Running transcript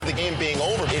game being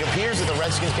over. It appears that the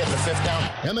Redskins getting the 5th down.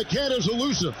 And the cat is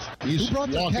elusive. He's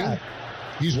walking.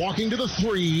 He's walking to the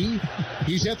 3.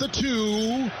 He's at the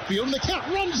 2. Fielding the cat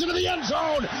runs into the end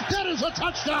zone. That is a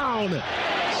touchdown.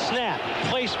 Snap,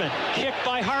 placement, kick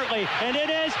by Hartley, and it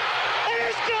is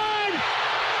good!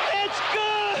 It's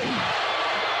good!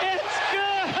 It's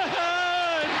good!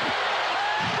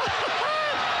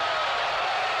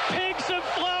 Pigs have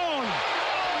flown.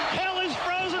 Hell is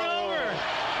frozen over.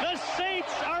 The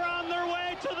Saints are on their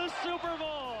way to the Super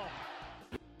Bowl.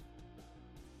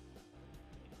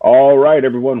 All right,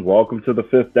 everyone. Welcome to the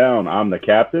 5th Down. I'm the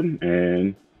captain,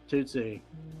 and Tootsie.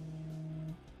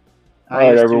 All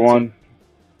right, everyone.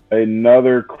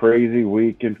 Another crazy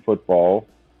week in football.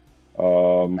 I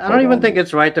don't even think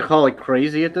it's right to call it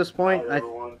crazy at this point.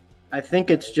 I think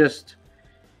it's just.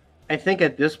 I think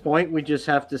at this point we just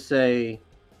have to say,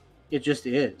 it just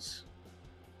is.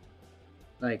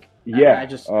 Like, yeah,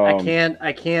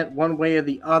 I can't one way or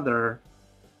the other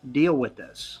deal with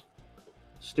this.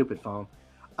 Stupid phone.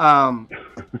 All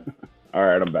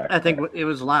right, I'm back. I think it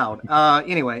was loud.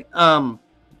 Anyway.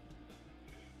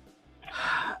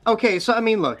 Okay, so I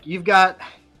mean, look, you got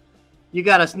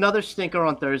another stinker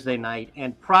on Thursday night,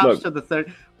 and props to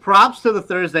the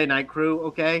Thursday night crew.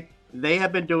 Okay, they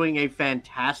have been doing a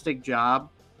fantastic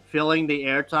job filling the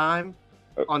airtime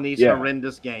on these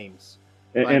horrendous games.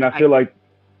 And I feel like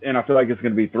it's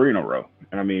going to be 3 in a row.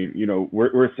 And I mean,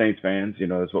 we're Saints fans.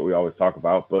 That's what we always talk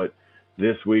about. But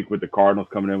this week with the Cardinals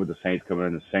coming in, with the Saints coming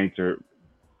in, the Saints are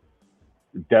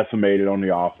decimated on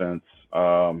the offense.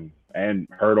 And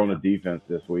hurt on the defense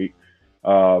this week.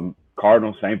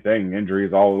 Cardinals, same thing.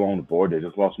 Injuries all along the board. They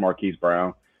just lost Marquise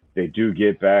Brown. They do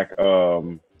get back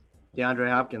DeAndre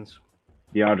Hopkins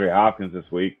this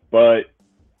week. But,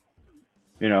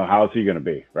 how is he going to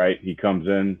be, right? He comes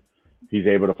in. He's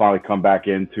able to finally come back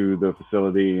into the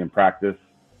facility and practice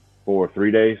for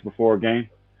 3 days before a game.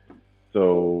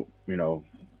 So,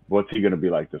 what's he going to be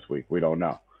like this week? We don't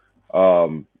know.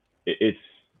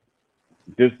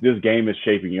 This game is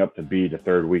shaping up to be the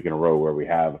 3rd week in a row where we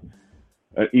have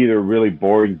either really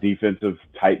boring defensive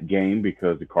type game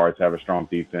because the Cards have a strong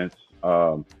defense.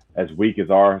 As weak as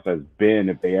ours has been,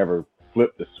 if they ever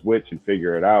flip the switch and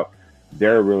figure it out,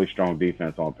 they're a really strong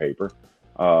defense on paper.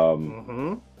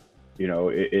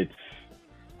 It's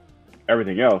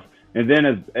everything else. And then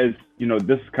as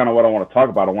this is kind of what I want to talk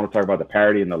about. I want to talk about the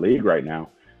parity in the league right now.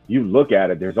 You look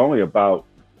at it, there's only about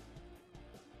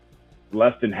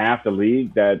less than half the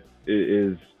league that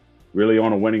is really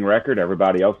on a winning record.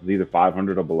 Everybody else is either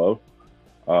 500 or below.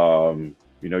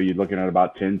 You're looking at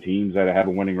about 10 teams that have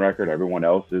a winning record. Everyone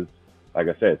else is, like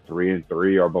I said,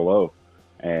 3-3 or below.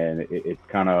 And it's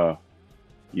kind of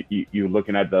you're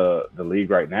looking at the league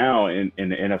right now, and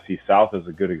the NFC South is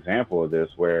a good example of this,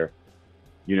 where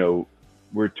we're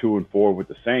 2-4 with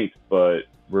the Saints, but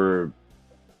we're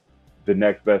the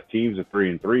next best teams are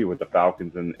 3-3 with the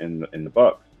Falcons and the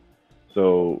Bucks.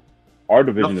 So our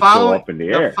division is still up in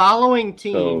the air. The following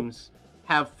teams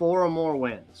have 4 or more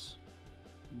wins.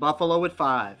 Buffalo with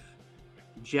 5.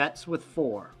 Jets with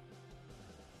 4.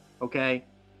 Okay?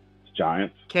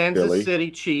 Giants. Kansas Philly.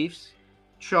 City Chiefs.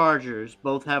 Chargers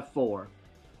both have 4.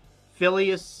 Philly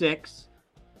is 6.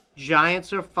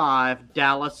 Giants are 5.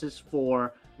 Dallas is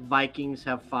 4. Vikings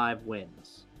have 5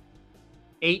 wins.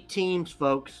 8 teams,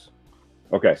 folks.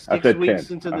 Okay, 6 I said weeks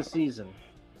 10. into the season.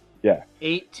 Yeah.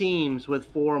 8 teams with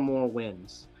 4 or more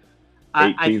wins.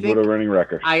 8 teams with a winning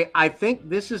record. I think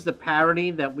this is the parity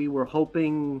that we were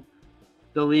hoping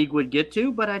the league would get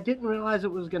to, but I didn't realize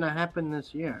it was going to happen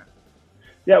this year.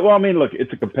 Yeah, well, I mean, look,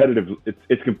 it's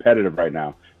competitive right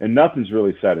now, and nothing's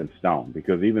really set in stone,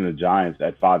 because even the Giants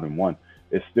at 5-1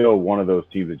 is still one of those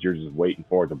teams that you're just waiting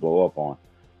for it to blow up on.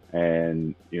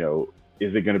 And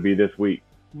is it going to be this week?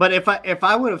 But if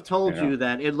I would have told you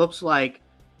that it looks like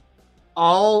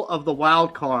all of the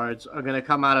wild cards are going to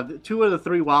come out of 2 of the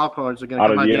 3 wild cards are going to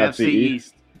come out of the NFC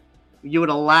East, you would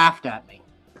have laughed at me.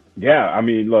 Yeah, I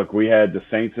mean, look, we had the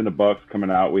Saints and the Bucks coming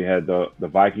out. We had the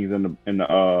Vikings in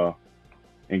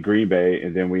Green Bay,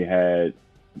 and then we had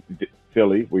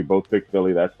Philly. We both picked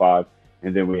Philly. That's 5,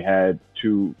 and then we had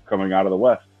 2 coming out of the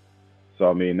West. So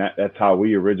I mean, that's how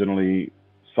we originally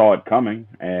saw it coming,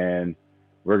 and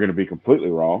we're going to be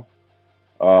completely wrong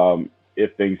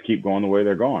if things keep going the way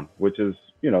they're going, which is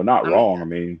not wrong.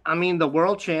 I mean, the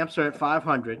world champs are at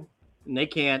 500, and they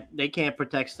can't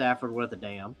protect Stafford worth a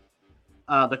damn.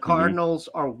 The Cardinals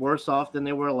are worse off than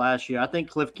they were last year. I think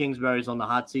Cliff Kingsbury's on the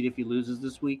hot seat if he loses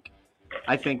this week.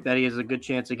 I think that he has a good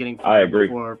chance of getting fired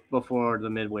before the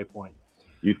midway point.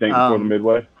 You think before the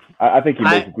midway? I think he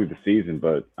makes it through the season,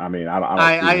 but I mean, I don't.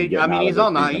 I mean, he's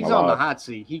on the hot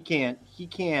seat. He can't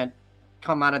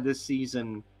come out of this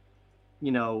season,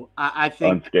 I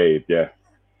think unscathed. Yeah.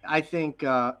 I think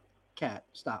Cat,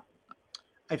 stop.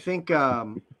 I think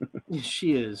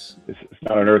she is. It's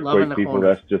not an Loving earthquake, the people.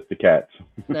 corner. That's just the cats.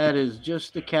 That is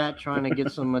just the cat trying to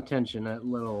get some attention. That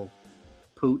little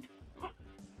poot.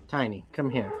 Tiny, come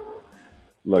here.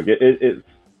 Look, it's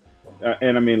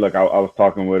and I mean, look, I was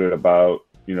talking with it about,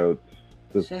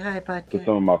 Say hi, to podcast.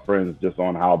 some of my friends just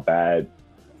on how bad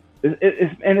and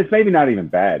it's maybe not even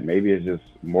bad. Maybe it's just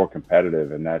more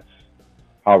competitive, and that's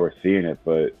how we're seeing it.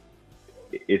 But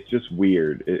it's just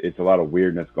weird. It's a lot of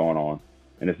weirdness going on,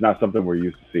 and it's not something we're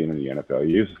used to seeing in the NFL.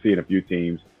 You're used to seeing a few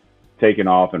teams taking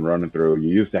off and running through.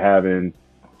 You're used to having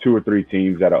 2 or 3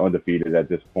 teams that are undefeated at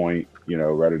this point,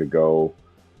 ready to go.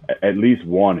 At least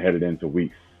one headed into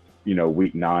week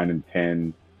 9 and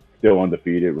 10, still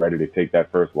undefeated, ready to take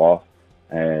that first loss.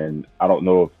 And I don't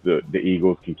know if the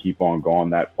Eagles can keep on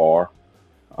going that far.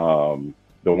 The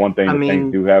one thing the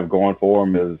Saints do have going for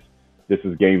them is this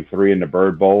is game 3 in the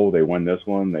Bird Bowl. They win this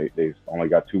one. They only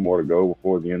got 2 more to go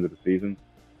before the end of the season,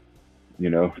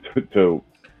 to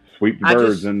sweep the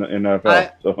Birds in the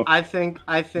NFL. I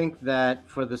think that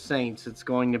for the Saints, it's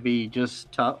going to be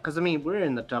just tough because we're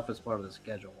in the toughest part of the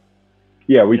schedule.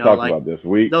 Yeah, we talked about this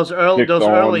week. Those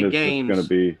early games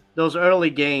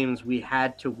we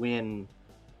had to win,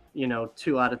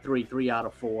 2 out of 3, 3 out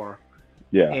of 4.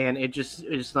 Yeah. And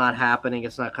it's not happening.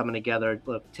 It's not coming together.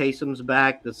 Look, Taysom's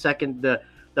back. The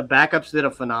backups did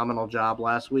a phenomenal job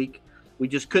last week. We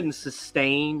just couldn't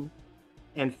sustain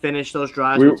and finish those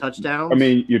drives with touchdowns.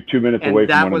 You're 2 minutes away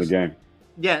from winning the game.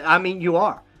 Yeah, you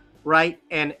are, right?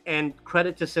 And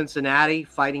credit to Cincinnati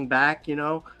fighting back,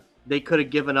 They could have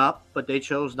given up, but they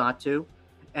chose not to.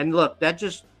 And look, that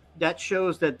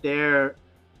shows that they're,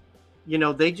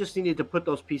 they just needed to put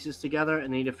those pieces together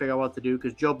and they need to figure out what to do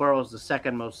because Joe Burrow is the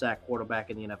second most sacked quarterback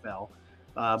in the NFL,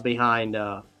 behind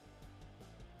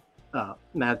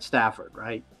Matt Stafford,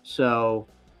 right? So,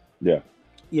 yeah,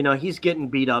 he's getting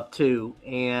beat up too,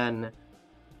 and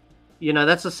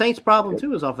that's the Saints' problem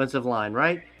too, is offensive line,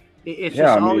 right? It's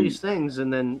just all these things,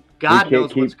 and then God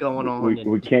knows what's going on.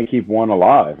 We can't keep one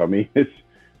alive. It's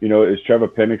is Trevor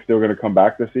Penix still going to come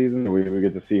back this season? We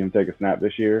get to see him take a snap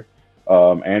this year.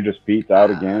 Andrews Pete's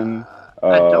out again.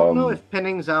 I don't know if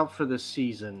Penning's out for the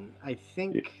season. I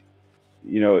think.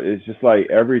 It's just like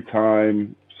every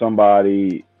time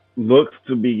somebody looks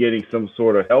to be getting some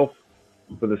sort of health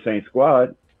for the Saints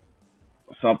squad,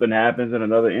 something happens and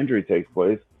another injury takes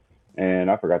place.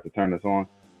 And I forgot to turn this on.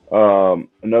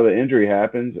 Another injury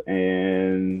happens,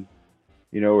 and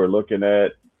we're looking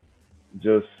at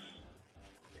just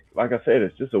like I said,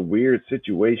 it's just a weird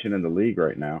situation in the league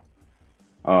right now.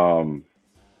 I'm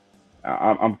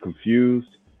confused.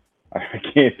 I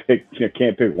can't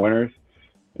pick winners.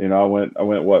 I went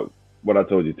what I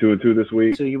told you, 2-2 this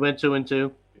week. So you went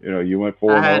 2-2. You went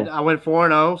 4-0. I went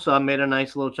 4-0, so I made a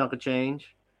nice little chunk of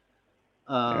change.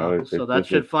 So that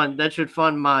should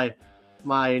fund my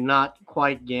not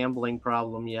quite gambling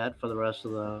problem yet for the rest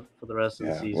of the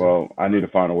season. Well, I need to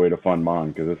find a way to fund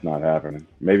mine because it's not happening.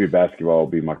 Maybe basketball will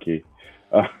be my key.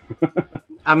 You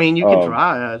can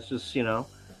try. It's just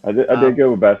I did good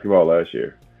with basketball last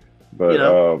year, but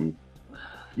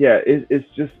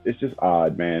it's just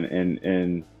odd, man.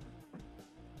 And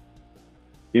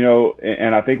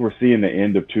I think we're seeing the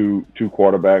end of two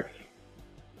quarterbacks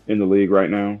in the league right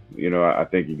now. I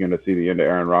think you're going to see the end of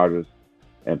Aaron Rodgers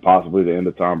and possibly the end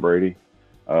of Tom Brady,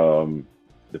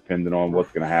 depending on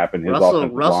what's going to happen.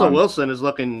 Russell Wilson is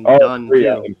looking done too.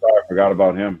 Yeah, I'm sorry, I forgot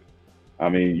about him.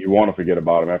 You want to forget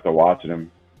about him after watching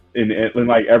him in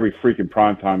like every freaking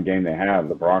primetime game they have.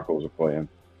 The Broncos are playing,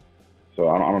 so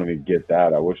I don't even get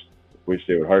that. I wish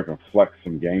they would hurry and flex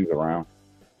some games around.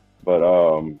 But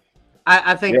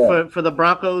I think for the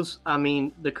Broncos,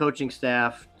 the coaching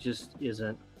staff just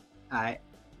isn't. I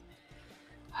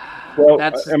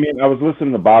was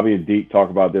listening to Bobby and Deke talk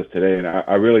about this today, and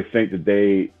I really think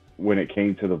that when it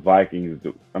came to the Vikings,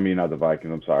 the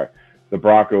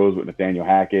Broncos with Nathaniel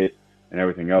Hackett and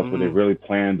everything else, what they really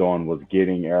planned on was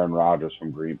getting Aaron Rodgers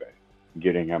from Green Bay,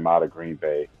 getting him out of Green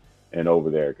Bay and over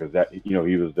there, because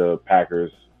he was the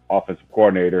Packers offensive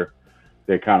coordinator.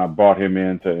 They kind of brought him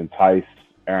in to entice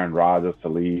Aaron Rodgers to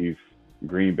leave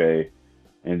Green Bay,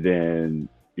 and then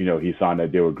he signed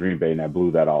that deal with Green Bay, and that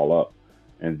blew that all up.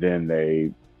 And then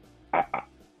they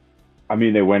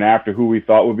went after who we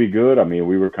thought would be good.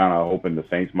 We were kind of hoping the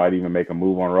Saints might even make a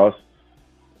move on Russ.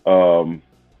 I'm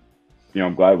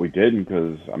glad we didn't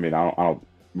because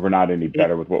we're not any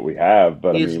better with what we have.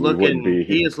 But he is looking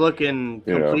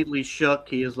completely shook.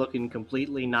 He is looking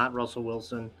completely not Russell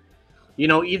Wilson.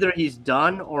 Either he's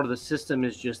done or the system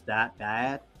is just that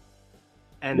bad.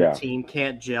 and Yeah. the team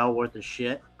can't gel worth a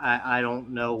shit. I don't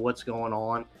know what's going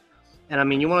on. And I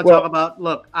mean, you want to talk about,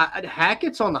 look,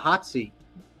 Hackett's on the hot seat.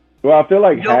 Well, I feel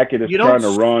like You don't- Hackett is you don't trying to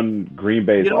s- run Green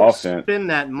Bay's You don't offense spend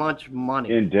that much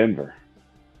money. in Denver.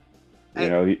 You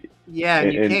know, Yeah,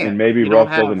 and you can't. and maybe You don't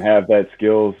Russ doesn't have that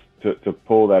skills to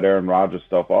pull that Aaron Rodgers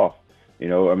stuff off. You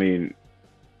know, I mean,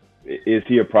 is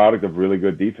he a product of really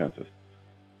good defenses?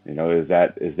 You know, is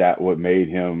that what made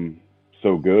him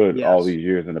so good Yes. all these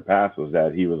years in the past? Was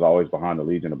that he was always behind the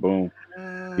Legion of Boom?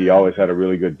 He always had a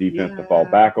really good defense to fall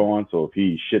back on. So if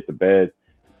he shit the bed,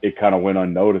 it kind of went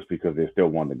unnoticed because they still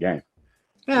won the game.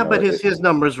 Yeah, You know, but his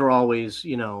numbers were always,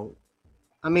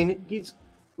 I mean, do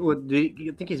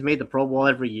you think he's made the Pro Bowl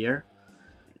every year?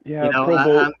 Yeah, You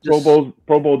know,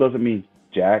 Pro Bowl doesn't mean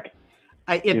jack.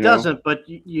 It doesn't, but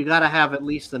you got to have at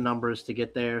least the numbers to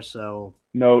get there. So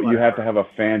No, whatever. you have to have a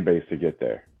fan base to get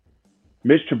there.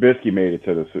 Mitch Trubisky made it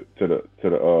to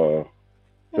the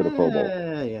Pro Bowl.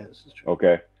 Yeah, this is true.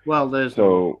 Okay, Well, there's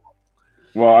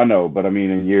well, I know, but I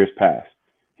mean, in years past,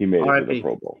 he made it to RIP. the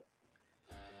Pro Bowl.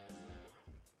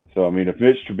 So I mean, if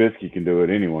Mitch Trubisky can do it,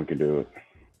 anyone can do it.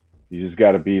 You just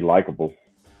got to be likable,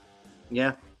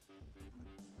 yeah.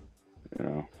 you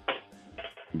know.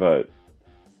 But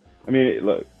I mean,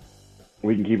 look,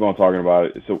 we can keep on talking about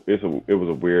it. It was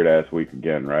a weird ass week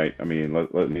again, right? I mean,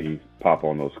 let me pop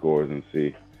on those scores and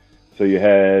see. So you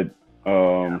had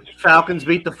Falcons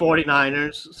beat the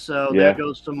 49ers, so Yeah. there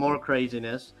goes some more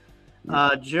craziness.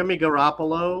 Jimmy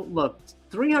Garoppolo, look,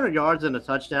 300 yards and a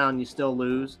touchdown, you still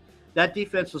lose. That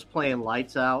defense was playing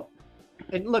lights out.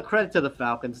 And look, credit to the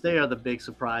Falcons. They are the big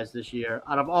surprise this year.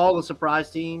 Out of all the surprise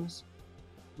teams,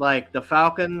 like the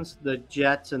Falcons, the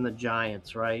Jets, and the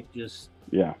Giants, right? Just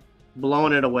yeah.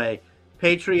 blowing it away.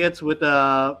 Patriots with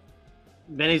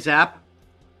Benny Zapp.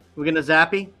 We're going to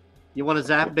Zappy? You want to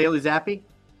zap Bailey Zappi?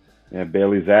 Yeah,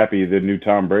 Bailey Zappi, the new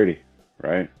Tom Brady,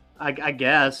 right? I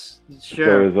guess.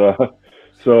 Sure.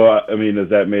 I mean, does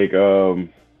that make God,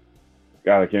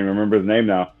 I can't remember his name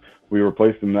now. We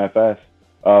replaced him that fast.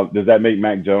 Does that make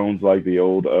Mac Jones like the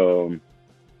old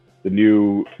the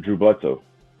new Drew Bledsoe?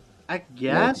 I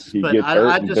guess, he but gets hurt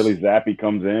I and just Billy Zappi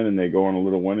comes in and they go on a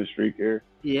little winning streak here.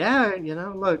 yeah,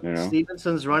 look, You know?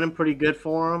 Stevenson's running pretty good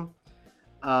for him.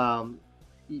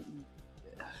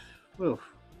 Oof.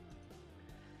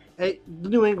 Hey,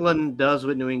 New England does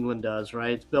what New England does,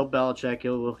 right? It's Bill Belichick.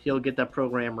 He'll get that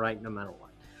program right no matter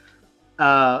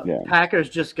what. Yeah. Packers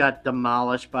just got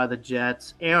demolished by the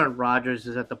Jets. Aaron Rodgers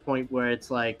is at the point where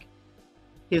it's like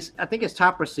I think his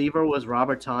top receiver was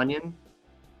Robert Tonyan,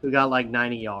 who got like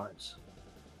 90 yards.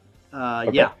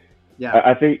 Okay. Yeah.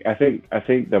 I think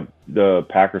the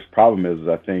Packers' problem is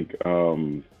I think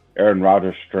Aaron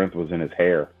Rodgers' strength was in his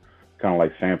hair, kind of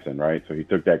like Samson, right? So he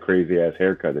took that crazy ass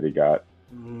haircut that he got,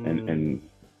 and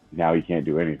now he can't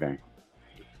do anything.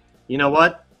 You know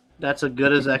what? That's as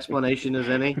good as explanation as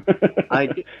any. That's I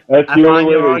the find only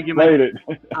way your to argument-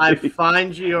 explain it. I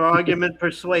find your argument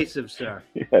persuasive, sir.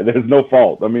 Yeah, there's no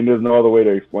fault. I mean, there's no other way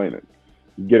to explain it.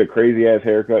 You get a crazy ass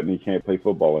haircut and you can't play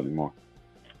football anymore.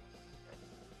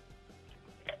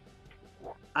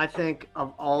 I think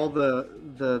of all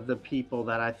the people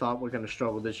that I thought were going to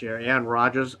struggle this year, Aaron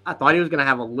Rodgers, I thought he was going to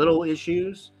have a little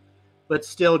issues, but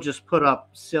still just put up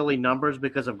silly numbers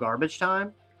because of garbage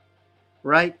time,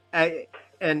 right?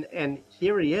 And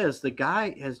here he is. The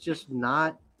guy has just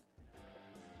not.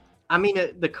 I mean,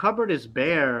 the cupboard is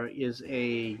bare is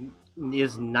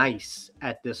nice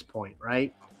at this point,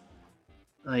 right?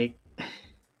 Like,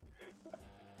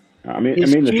 I mean,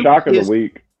 the shock of the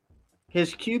week.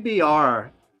 His QBR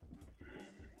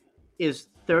is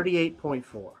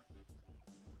 38.4.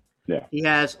 Yeah. He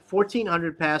has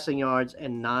 1,400 passing yards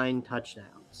and 9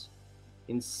 touchdowns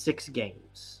in 6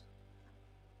 games.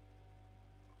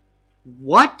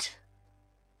 What?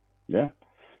 Yeah.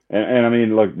 And I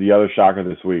mean, look, the other shocker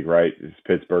this week, right, is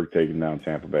Pittsburgh taking down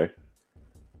Tampa Bay.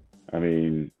 I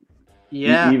mean,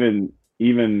 Yeah.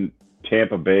 even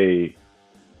Tampa Bay,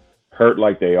 hurt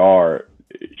like they are,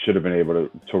 should have been able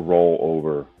to roll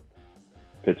over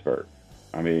Pittsburgh.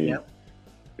 I mean, Yep.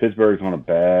 Pittsburgh's on a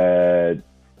bad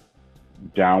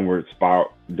downward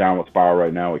spiral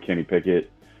right now with Kenny Pickett,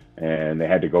 and they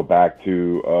had to go back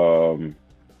to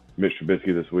Mitch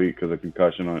Trubisky this week because of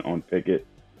concussion on Pickett.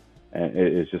 And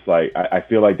it's just like I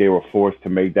feel like they were forced to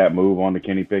make that move on to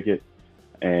Kenny Pickett,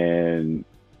 and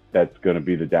that's going to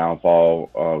be the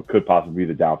downfall. Could possibly be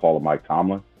the downfall of Mike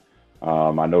Tomlin.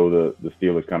 I know the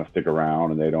Steelers kind of stick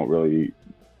around and they don't really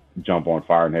jump on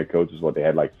firing head coaches. What they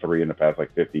had like 3 in the past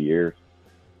like 50 years,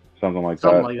 something like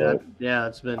that. Yeah,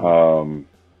 it's been.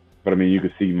 But I mean, you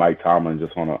could see Mike Tomlin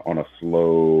just on a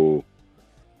slow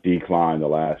decline the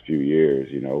last few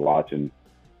years. You know, watching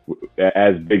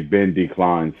as Big Ben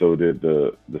declined, so did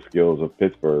the skills of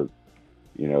Pittsburgh.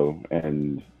 You know,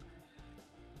 and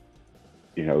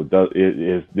you know,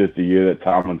 is this the year that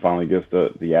Tomlin finally gets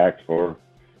the axe for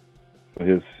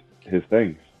his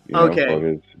things? You know, Okay.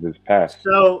 for his past.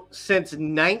 So since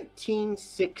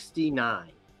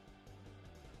 1969.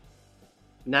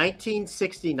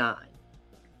 1969.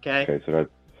 Okay. Okay, so that's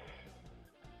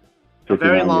A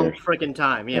very 59 long years. freaking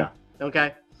time. Yeah.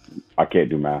 Okay. I can't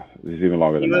do math. It's even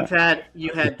longer than that.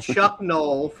 You had Chuck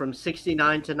Noll from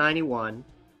 69 to 91,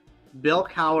 Bill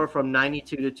Cowher from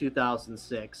 92 to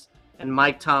 2006, and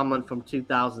Mike Tomlin from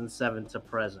 2007 to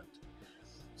present.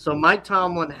 So Mike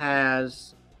Tomlin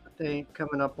has, I think,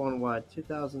 coming up on what,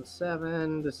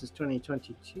 2007? This is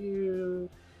 2022,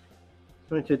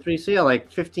 2023. So yeah,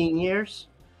 like 15 years.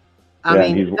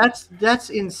 I mean, that's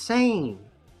insane.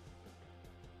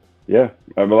 Yeah,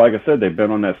 but like I said, they've been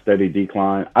on that steady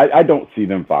decline. I don't see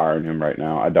them firing him right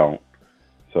now. I don't.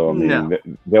 So I mean, No.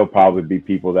 there'll probably be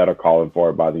people that are calling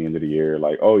for it by the end of the year,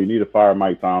 like, oh, you need to fire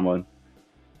Mike Tomlin.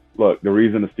 Look, the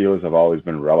reason the Steelers have always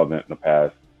been relevant in the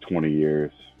past 20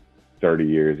 years, 30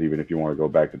 years, even if you want to go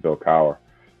back to Bill Cowher,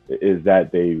 is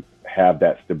that they have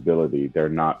that stability. They're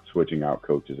not switching out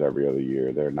coaches every other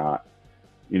year. They're not,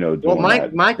 you know, doing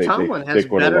that. Mike They Tomlin has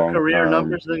stick with it better long career term.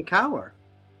 numbers than Cowher.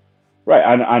 Right,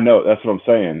 I know. That's what I'm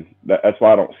saying. That's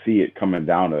why I don't see it coming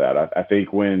down to that. I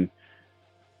think when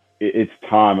it's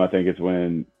time, I think it's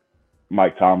when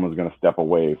Mike Tomlin's going to step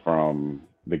away from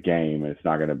the game. It's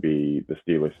not going to be the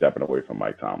Steelers stepping away from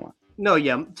Mike Tomlin. No,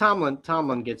 yeah,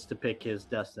 Tomlin gets to pick his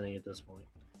destiny at this point.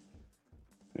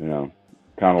 You know,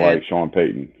 kind of like Sean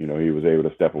Payton. You know, he was able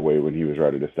to step away when he was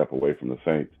ready to step away from the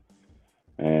Saints.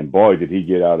 And boy, did he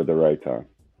get out at the right time.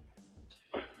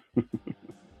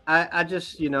 I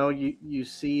just, you know, you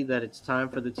see that it's time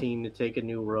for the team to take a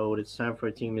new road. It's time for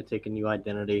a team to take a new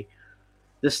identity.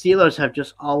 The Steelers have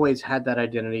just always had that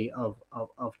identity of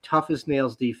tough as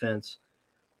nails defense,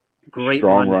 great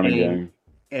Strong run running game, game,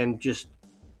 and just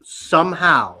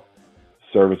somehow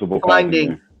serviceable finding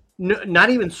passing game. not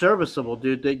even serviceable,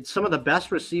 dude. Some of the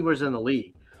best receivers in the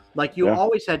league. Like you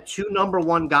always had two number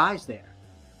one guys there.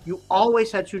 You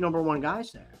always had two number one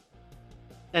guys there.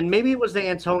 And maybe it was the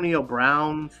Antonio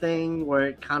Brown thing where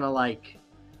it kind of like,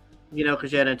 you know,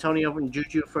 because you had Antonio and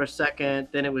Juju for a second,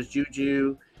 then it was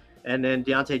Juju, and then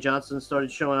Deontay Johnson started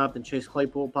showing up, and Chase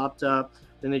Claypool popped up.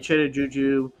 Then they traded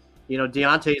Juju. You know,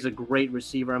 Deontay is a great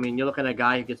receiver. I mean, you're looking at a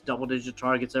guy who gets double-digit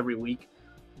targets every week.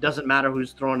 Doesn't matter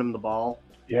who's throwing him the ball.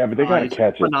 Yeah, but they got to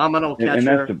catch it. Phenomenal catcher. And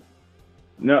that's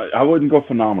no, I wouldn't go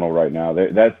phenomenal right now.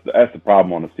 That's the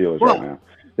problem on the Steelers right now.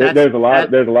 There's a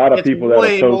lot of people that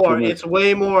are so it's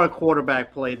way more a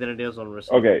quarterback play than it is on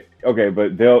receiver. Okay,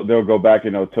 but they'll go back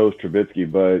and they'll toast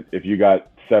Trubisky. But if you got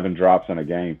 7 drops in a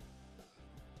game,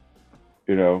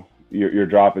 you know you're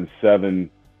dropping seven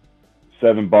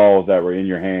balls that were in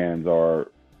your hands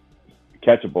or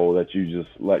catchable that you just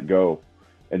let go,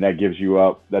 and that gives you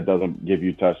up. That doesn't give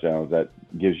you touchdowns. That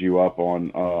gives you up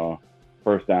on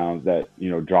first downs. That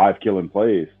drive killing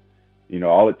plays. You know,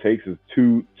 all it takes is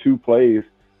two plays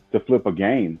to flip a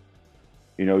game.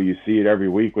 You know, you see it every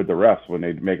week with the refs when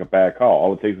they make a bad call.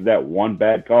 All it takes is that one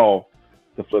bad call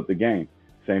to flip the game.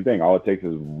 Same thing. All it takes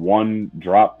is one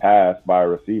drop pass by a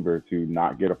receiver to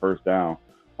not get a first down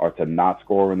or to not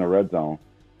score in the red zone,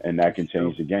 and that can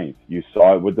change the game. You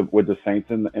saw it with the Saints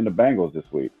and the Bengals this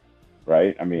week,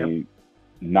 right? I mean,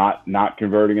 not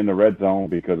converting in the red zone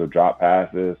because of drop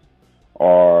passes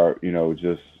or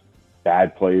just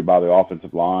bad play by the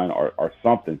offensive line or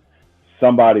something.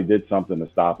 Somebody did something to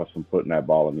stop us from putting that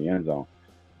ball in the end zone.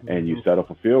 And you settle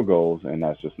for field goals, and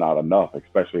that's just not enough,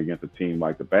 especially against a team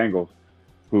like the Bengals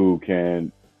who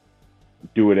can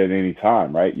do it at any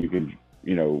time, right? You can,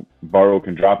 Burrow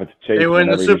can drop it to Chase. They were in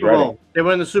the Super Bowl. They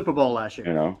were in the Super Bowl last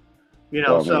year. I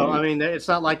mean, it's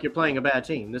not like you're playing a bad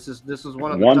team. This is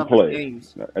one of the toughest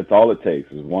games. That's all it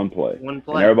takes is one play. One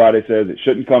play. And everybody says it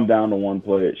shouldn't come down to one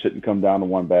play. It shouldn't come down to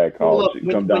one bad call. It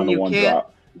shouldn't come down to one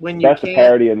drop. That's the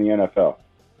parity in the NFL.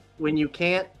 When you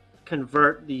can't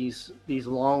convert these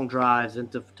long drives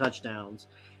into touchdowns,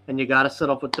 and you got to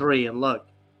settle for 3. And look,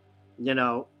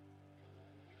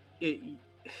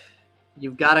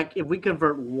 you've got to. If we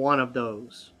convert one of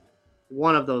those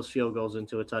field goals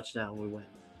into a touchdown, we win.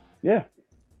 Yeah.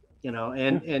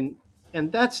 And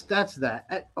that's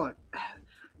that.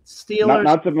 Steelers.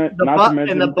 Not to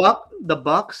mention the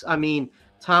Bucks. I mean,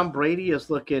 Tom Brady is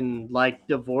looking like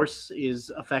divorce is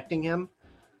affecting him.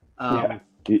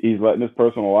 He's letting his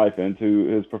personal life into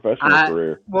his professional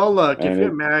career. Well, look, if And you're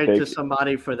it married to takes-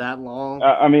 somebody for that long,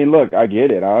 I mean, look, I get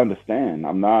it. I understand.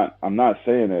 I'm not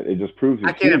saying that. It just proves he's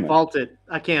I can't human. fault it.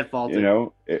 I can't fault You it.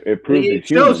 know, it proves It he's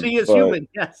shows human. he is but- human.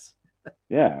 Yes.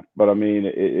 Yeah, but I mean,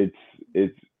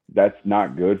 it's that's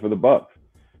not good for the Bucks.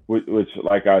 Which,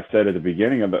 like I said at the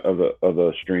beginning of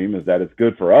the stream, is that it's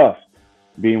good for us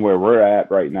being where we're at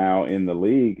right now in the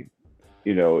league.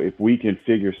 You know, if we can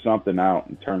figure something out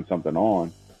and turn something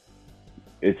on,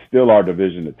 it's still our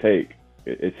division to take.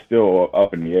 It's still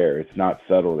up in the air. It's not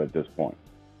settled at this point.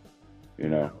 You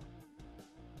know,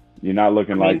 you're not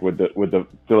looking like with the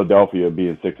Philadelphia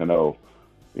being 6-0.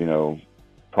 You know,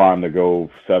 prime to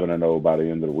go 7-0 by the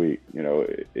end of the week. You know,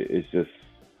 it's just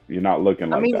you're not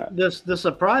looking like that. The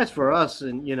surprise for us,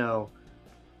 and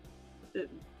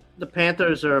the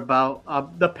Panthers are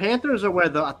where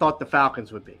I thought the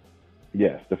Falcons would be.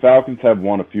 Yes, the Falcons have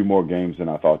won a few more games than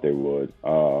I thought they would.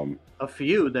 A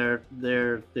few, they're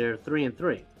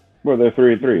 3-3. Well, they're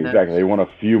 3-3 And exactly. They won a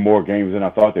few more games than I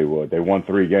thought they would. They won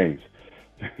 3 games.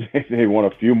 They won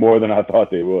a few more than I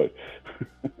thought they would.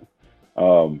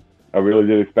 I really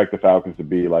did expect the Falcons to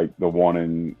be like the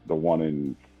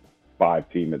 1-5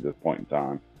 team at this point in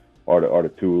time, or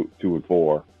the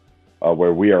 2-4,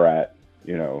 where we are at.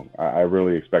 You know, I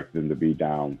really expected them to be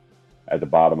down at the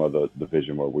bottom of the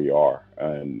division where we are,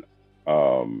 and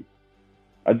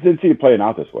I didn't see it playing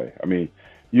out this way. I mean,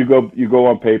 you go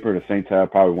on paper, the Saints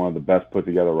have probably one of the best put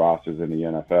together rosters in the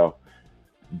NFL,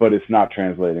 but it's not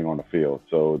translating on the field.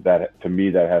 So that, to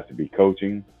me, that has to be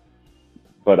coaching.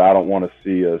 But I don't want to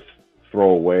see us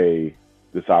throw away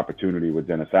this opportunity with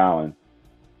Dennis Allen,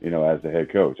 you know, as the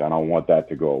head coach. I don't want that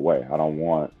to go away. I don't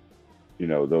want, you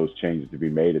know, those changes to be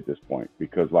made at this point,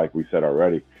 because like we said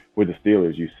already, with the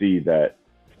Steelers, you see that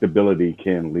stability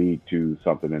can lead to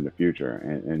something in the future,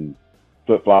 and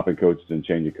flip-flopping coaches and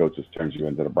changing coaches turns you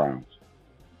into the Browns.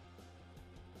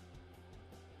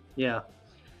 Yeah.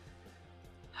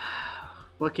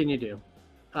 What can you do?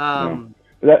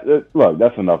 Look,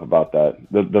 that's enough about that.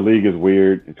 The league is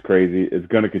weird. It's crazy. It's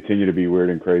going to continue to be weird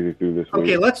and crazy through this week.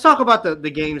 Okay, let's talk about the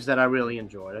games that I really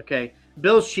enjoyed. Okay,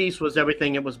 Bills Chiefs was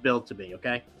everything it was built to be.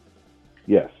 Okay.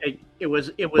 Yes. It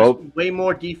was Both, way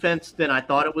more defense than I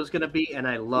thought it was going to be, and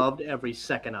I loved every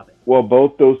second of it. well,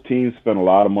 both those teams spent a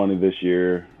lot of money this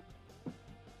year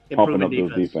pumping Improving up defense.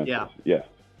 those defenses. Yeah, Yes.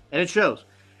 and it shows.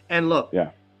 And look,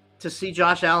 Yeah. to see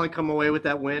Josh Allen come away with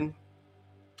that win,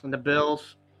 and the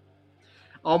Bills,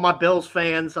 all my Bills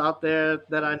fans out there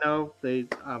that I know, they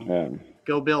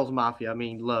go Bills Mafia. I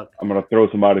mean, look, I'm going to throw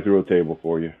somebody through a table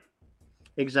for you.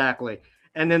 exactly.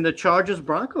 And then the Chargers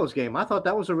Broncos game, I thought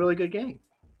that was a really good game.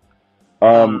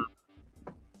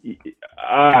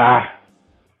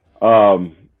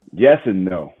 Yes and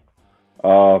no.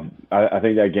 I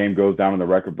think that game goes down in the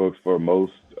record books for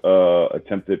most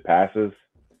attempted passes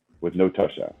with no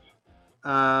touchdowns.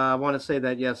 I want to say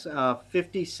that, yes.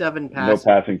 57 passes.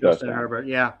 No passing Justin touchdown. Herbert,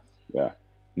 yeah. Yeah.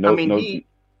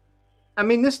 I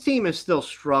mean, this team is still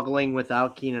struggling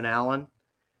without Keenan Allen.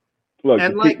 Look,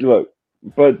 and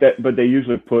but they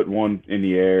usually put one in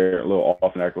the air, a little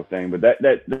off an echo thing. But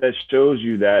that shows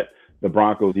you that the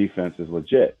Broncos defense is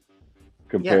legit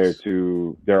compared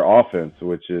to their offense,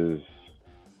 which is.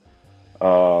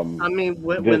 I mean,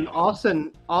 when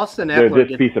Austin Eckler, Eckler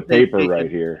this piece of paper right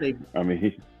here. I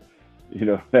mean,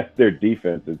 that's their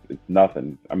defense. It's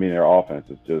nothing. I mean, their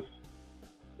offense is just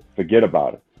forget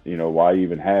about it. Why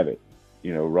even have it?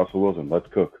 Russell Wilson, let's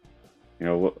cook.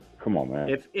 Come on,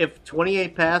 man. If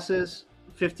 28 passes,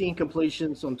 15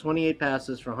 completions on 28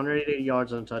 passes for 180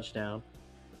 yards on a touchdown,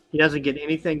 he doesn't get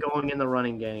anything going in the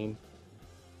running game.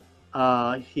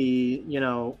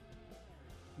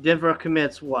 Denver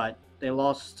commits what? They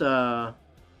lost 3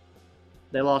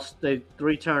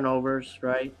 turnovers,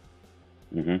 right?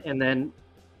 Mm-hmm. And then,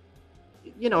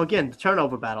 again, the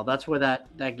turnover battle. That's where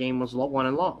that game was won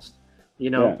and lost.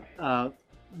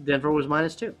 Denver was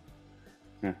 -2.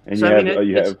 Yeah. And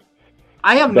so,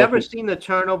 I have never seen the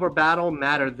turnover battle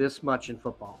matter this much in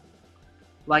football.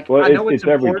 I know it's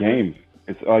every game.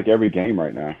 It's like every game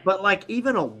right now. But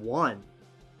even a 1,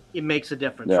 it makes a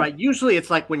difference, right? Usually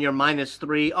it's like when you're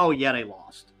 -3, oh yeah, they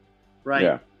lost, right?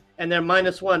 Yeah. And they're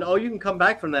 -1, oh, you can come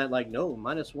back from that. No,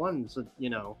 -1's,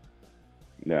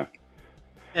 Yeah.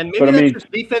 And maybe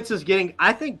just defense is getting.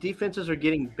 I think defenses are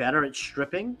getting better at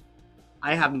stripping.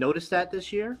 I have noticed that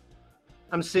this year.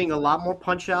 I'm seeing a lot more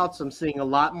punch outs. I'm seeing a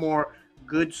lot more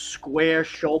good square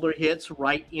shoulder hits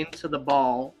right into the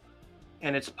ball,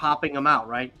 and it's popping them out,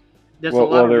 right? There's a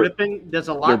lot of ripping. There's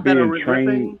a lot better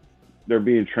ripping. they're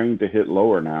being trained to hit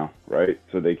lower now, right?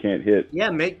 So they can't hit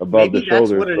above maybe the shoulders.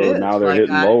 That's what it so is. now they're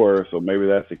hitting lower. So maybe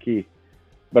that's the key.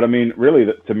 But I mean, really,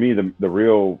 to me, the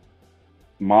real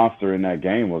monster in that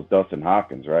game was Dustin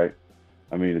Hopkins, right?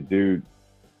 I mean, the dude,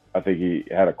 I think he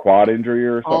had a quad injury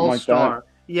or something like that.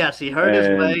 Yes, he hurt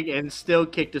his leg and still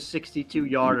kicked a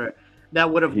 62-yarder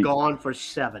that would have gone for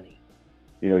 70.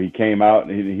 You know, he came out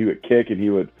and he would kick and he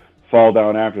would fall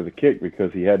down after the kick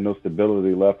because he had no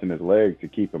stability left in his leg to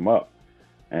keep him up.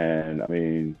 And I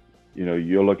mean, you know,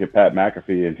 you'll look at Pat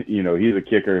McAfee and, you know, he's a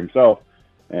kicker himself.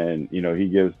 And, you know, he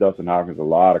gives Dustin Hopkins a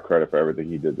lot of credit for everything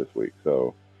he did this week.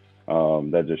 So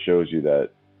that just shows you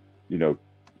that, you know,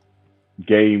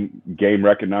 game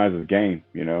recognizes game.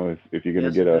 You know, if you're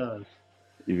gonna get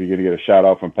a shout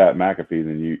out from Pat McAfee,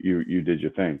 then you did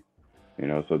your thing. You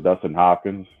know, so Dustin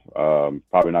Hopkins,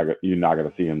 probably you're not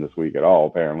gonna see him this week at all.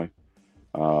 Apparently,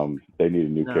 they need a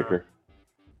new kicker.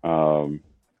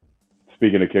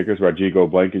 Speaking of kickers, Rodrigo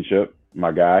Blankenship,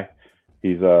 my guy,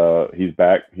 he's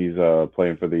back. He's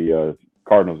playing for the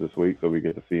Cardinals this week, so we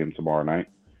get to see him tomorrow night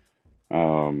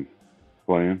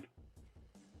playing.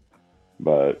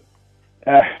 But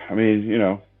I mean, you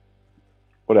know,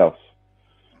 what else?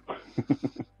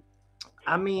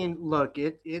 I mean, look,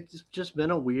 it's just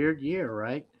been a weird year,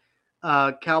 right?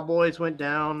 Cowboys went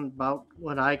down about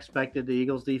what I expected. The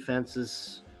Eagles'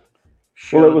 defenses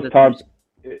showed. Well,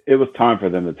 it was time for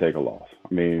them to take a loss.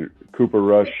 I mean, Cooper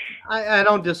Rush. I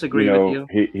don't disagree with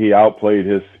you. He outplayed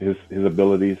his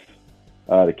abilities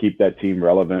to keep that team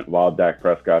relevant while Dak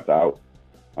Prescott's out.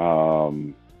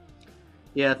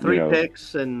 Yeah, 3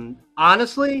 picks, and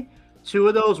honestly, 2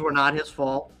 of those were not his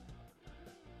fault.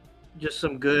 Just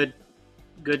some good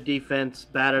defense,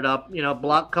 batted up. You know,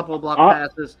 couple of block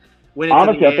passes, went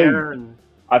into the air.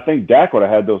 I think Dak would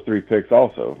have had those 3 picks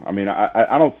also. I mean,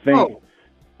 I don't think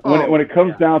when it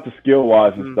comes down to skill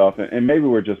wise and stuff, and maybe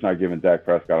we're just not giving Dak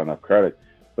Prescott enough credit,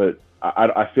 but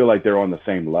I feel like they're on the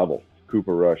same level,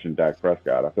 Cooper Rush and Dak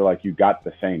Prescott. I feel like you got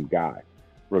the same guy,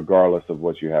 regardless of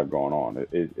what you have going on.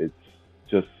 It's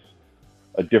just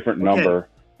a different number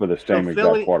for the same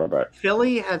exact quarterback.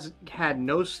 Philly has had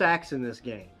no sacks in this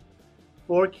game.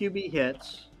 4 QB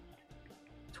hits,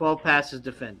 12 passes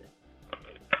defended.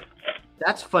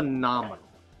 That's phenomenal.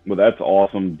 Well, that's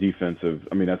awesome defensive.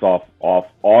 I mean, that's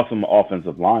awesome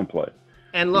offensive line play.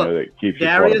 And look, that keeps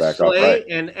Darius your Slay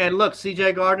and look,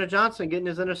 C.J. Gardner-Johnson getting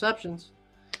his interceptions.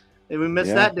 Did we miss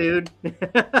that dude?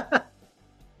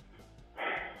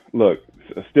 Look,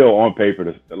 still on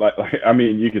paper, I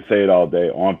mean, you could say it all day.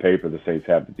 On paper, the Saints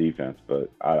have the defense, but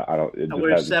I don't. It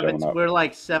just hasn't shown up. We're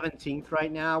like 17th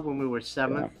right now when we were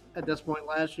 7th at this point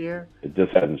last year. It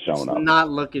just hasn't shown up. It's not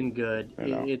looking good.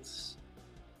 It's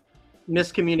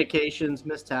miscommunications,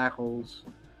 missed tackles.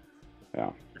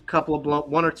 Yeah. A couple of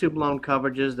 1 or 2 blown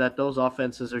coverages that those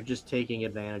offenses are just taking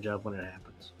advantage of when it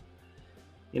happens.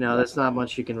 You know, there's not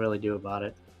much you can really do about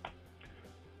it.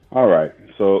 All right,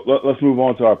 so let's move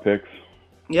on to our picks.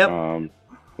 Yep.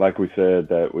 Like we said,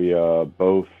 that we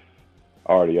both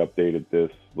already updated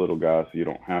this, little guy, so you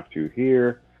don't have to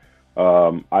here.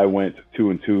 I went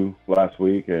 2-2 last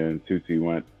week, and Tucci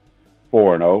went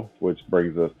 4-0, which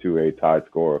brings us to a tied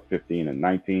score of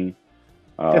 15-19.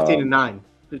 15-9.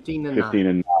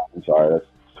 15-9. I'm sorry, that's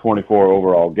 24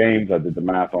 overall games. I did the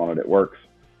math on it; it works.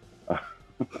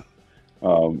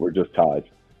 We're just tied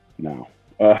now.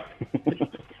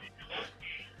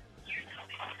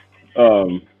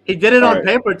 He did it on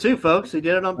paper too, folks. He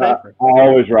did it on paper. I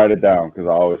always write it down because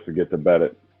I always forget to bet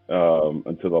it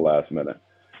until the last minute.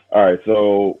 All right,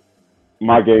 so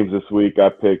my games this week, I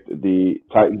picked the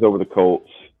Titans over the Colts,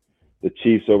 the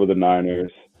Chiefs over the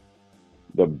Niners,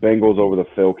 the Bengals over the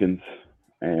Falcons,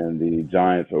 and the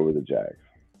Giants over the Jags.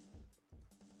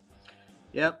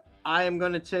 Yep. I am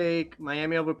going to take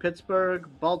Miami over Pittsburgh,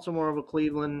 Baltimore over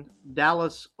Cleveland,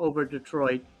 Dallas over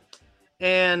Detroit,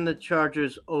 and the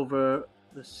Chargers over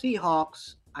the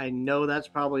Seahawks. I know that's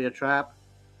probably a trap,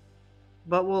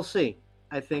 but we'll see.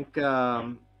 I think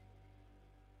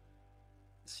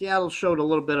Seattle showed a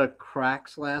little bit of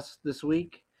cracks this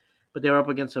week, but they were up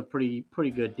against a pretty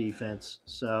good defense.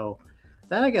 So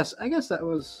that I guess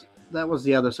that was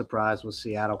the other surprise, was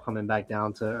Seattle coming back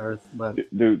down to earth. But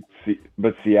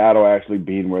but Seattle actually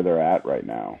being where they're at right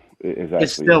now is actually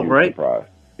still a huge surprise.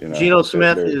 You know, Geno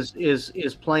Smith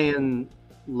is playing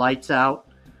lights out.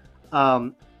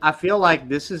 I feel like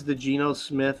this is the Geno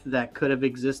Smith that could have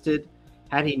existed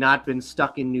had he not been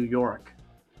stuck in New York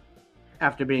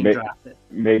after being drafted.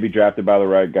 Maybe drafted by the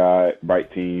right guy,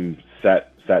 right team,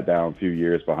 sat down a few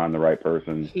years behind the right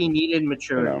person. He needed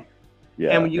maturity. You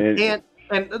know, yeah. And you can't.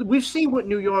 And we've seen what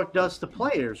New York does to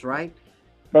players, right?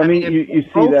 I mean, you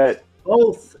see that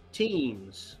both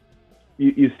teams.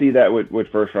 You see that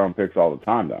with first round picks all the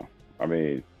time, though. I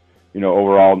mean,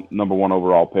 overall number one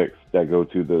overall picks that go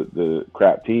to the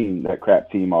crap team. That crap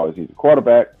team always needs a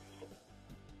quarterback.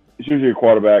 It's usually a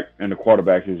quarterback, and the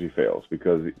quarterback usually fails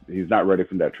because he's not ready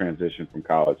for that transition from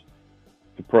college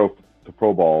to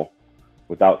pro ball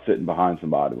without sitting behind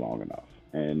somebody long enough.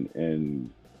 And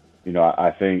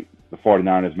I think the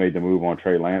 49ers made the move on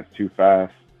Trey Lance too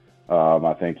fast.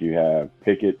 I think you have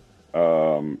Pickett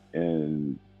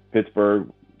in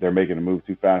Pittsburgh. They're making a move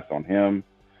too fast on him.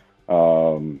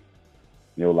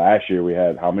 Last year we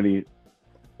had how many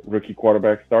rookie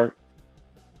quarterbacks start?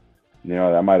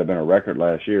 That might have been a record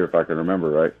last year if I can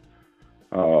remember right.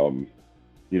 The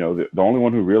only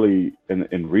one who really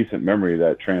in recent memory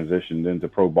that transitioned into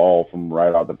pro ball from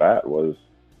right out the bat was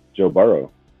Joe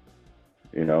Burrow.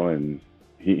 And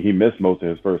he missed most of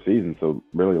his first season, so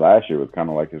really last year was kind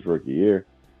of like his rookie year,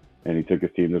 and he took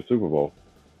his team to the Super Bowl.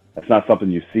 That's not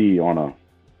something you see on a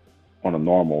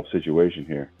normal situation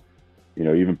here.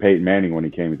 Even Peyton Manning, when he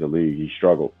came into the league, he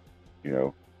struggled. He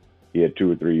had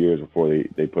 2 or 3 years before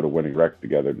they put a winning record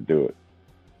together to do it.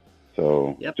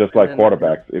 So just like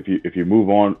quarterbacks, if you move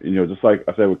on, just like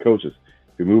I said with coaches,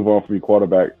 if you move on from your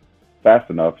quarterback fast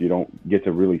enough, you don't get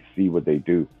to really see what they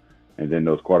do, and then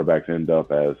those quarterbacks end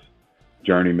up as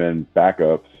journeyman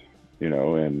backups,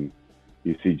 and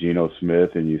you see Geno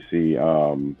Smith, and you see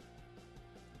I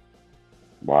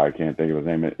can't think of his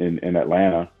name in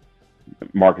Atlanta,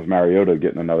 Marcus Mariota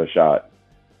getting another shot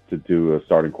to do a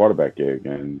starting quarterback gig,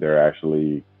 and they're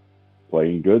actually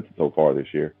playing good so far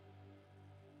this year.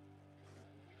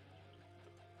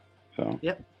 So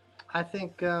I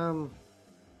think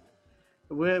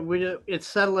it's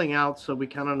settling out, so we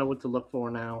kind of know what to look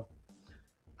for now.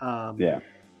 I'm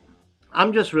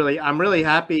really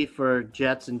happy for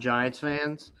Jets and Giants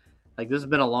fans. Like, this has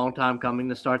been a long time coming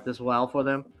to start this well for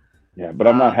them. Yeah, but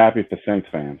I'm not happy for Saints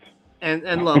fans.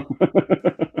 And look,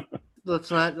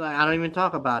 let's not. I don't even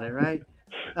talk about it, right?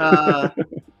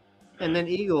 And then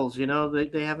Eagles,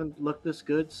 they haven't looked this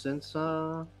good since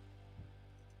a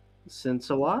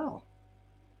while.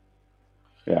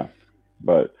 Yeah,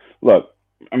 but look,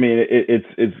 I mean,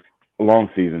 it's a long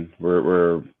season.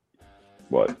 We're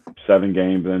 7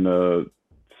 games in the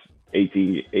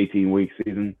 18 week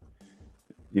season.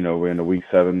 We're in the week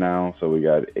 7 now, so we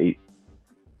got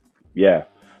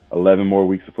 11 more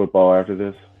weeks of football after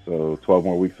this. So 12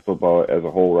 more weeks of football as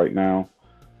a whole right now,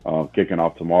 kicking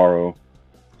off tomorrow.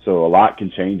 So a lot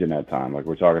can change in that time. Like,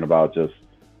 we're talking about just,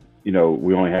 we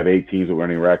only have 8 teams with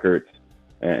winning records,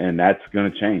 and that's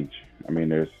going to change. I mean,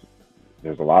 there's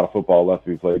a lot of football left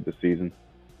to be played this season.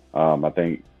 I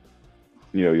think,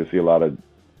 you'll see a lot of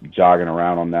jogging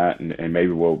around on that, and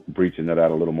maybe we'll breach into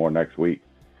that a little more next week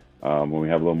when we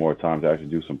have a little more time to actually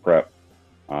do some prep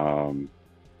and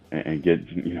get,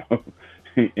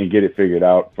 and get it figured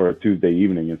out for a Tuesday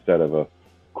evening instead of a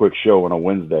quick show on a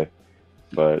Wednesday.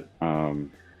 But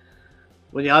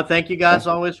thank you guys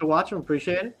always for watching.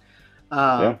 Appreciate it.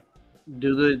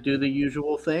 Do the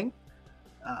usual thing.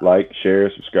 Like, share,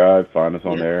 subscribe, find us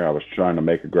on there. I was trying to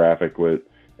make a graphic with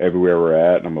everywhere we're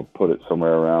at, and I'm gonna put it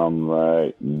somewhere around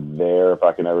right there if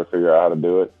I can ever figure out how to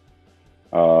do it.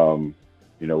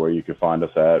 Where you can find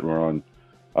us at. We're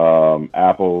on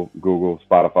Apple, Google,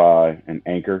 Spotify, and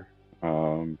Anchor.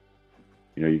 You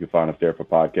can find us there for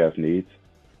podcast needs.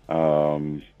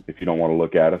 If you don't want to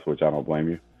look at us, which I don't blame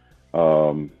you.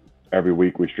 Every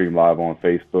week we stream live on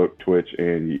Facebook, Twitch,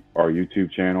 and our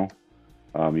YouTube channel.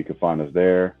 You can find us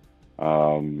there.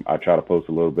 I try to post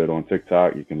a little bit on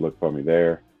TikTok. You can look for me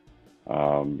there.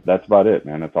 That's about it,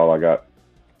 man. That's all I got.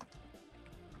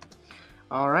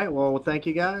 All right. Well, thank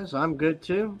you guys. I'm good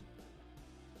too.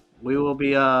 We will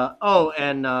be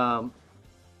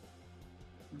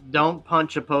don't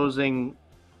punch opposing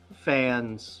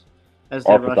fans as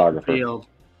they rush the field.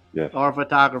 Yes. Or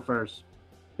photographers.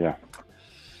 Yeah.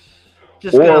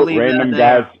 Just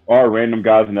or random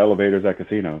guys in elevators at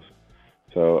casinos.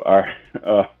 So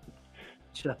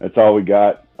that's all we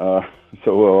got.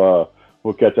 So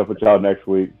we'll catch up with y'all next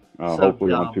week.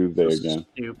 Hopefully on Tuesday again.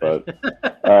 Stupid.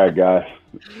 But all right, guys.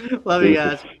 Love you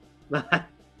guys. Bye.